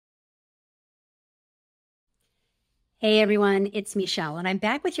Hey everyone, it's Michelle, and I'm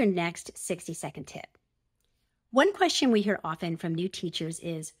back with your next 60-second tip. One question we hear often from new teachers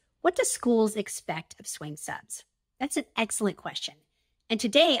is, what do schools expect of swing subs? That's an excellent question. And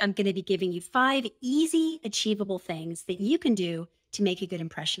today I'm going to be giving you 5 easy, achievable things that you can do to make a good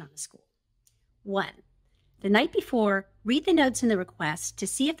impression on the school. 1. The night before, read the notes in the request to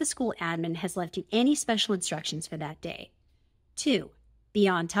see if the school admin has left you any special instructions for that day. 2. Be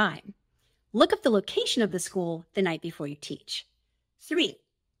on time. Look up the location of the school the night before you teach. 3.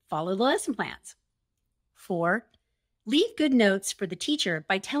 Follow the lesson plans. 4. Leave good notes for the teacher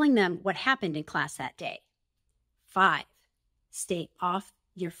by telling them what happened in class that day. 5. Stay off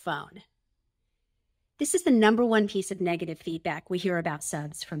your phone. This is the #1 piece of negative feedback we hear about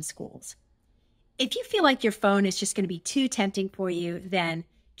subs from schools. If you feel like your phone is just going to be too tempting for you, then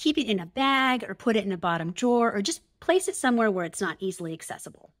keep it in a bag or put it in a bottom drawer or just place it somewhere where it's not easily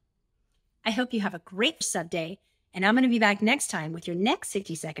accessible. I hope you have a great sub day, and I'm going to be back next time with your next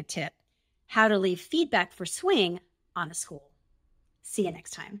 60-second tip, how to leave feedback for swing on a school. See you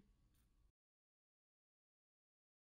next time.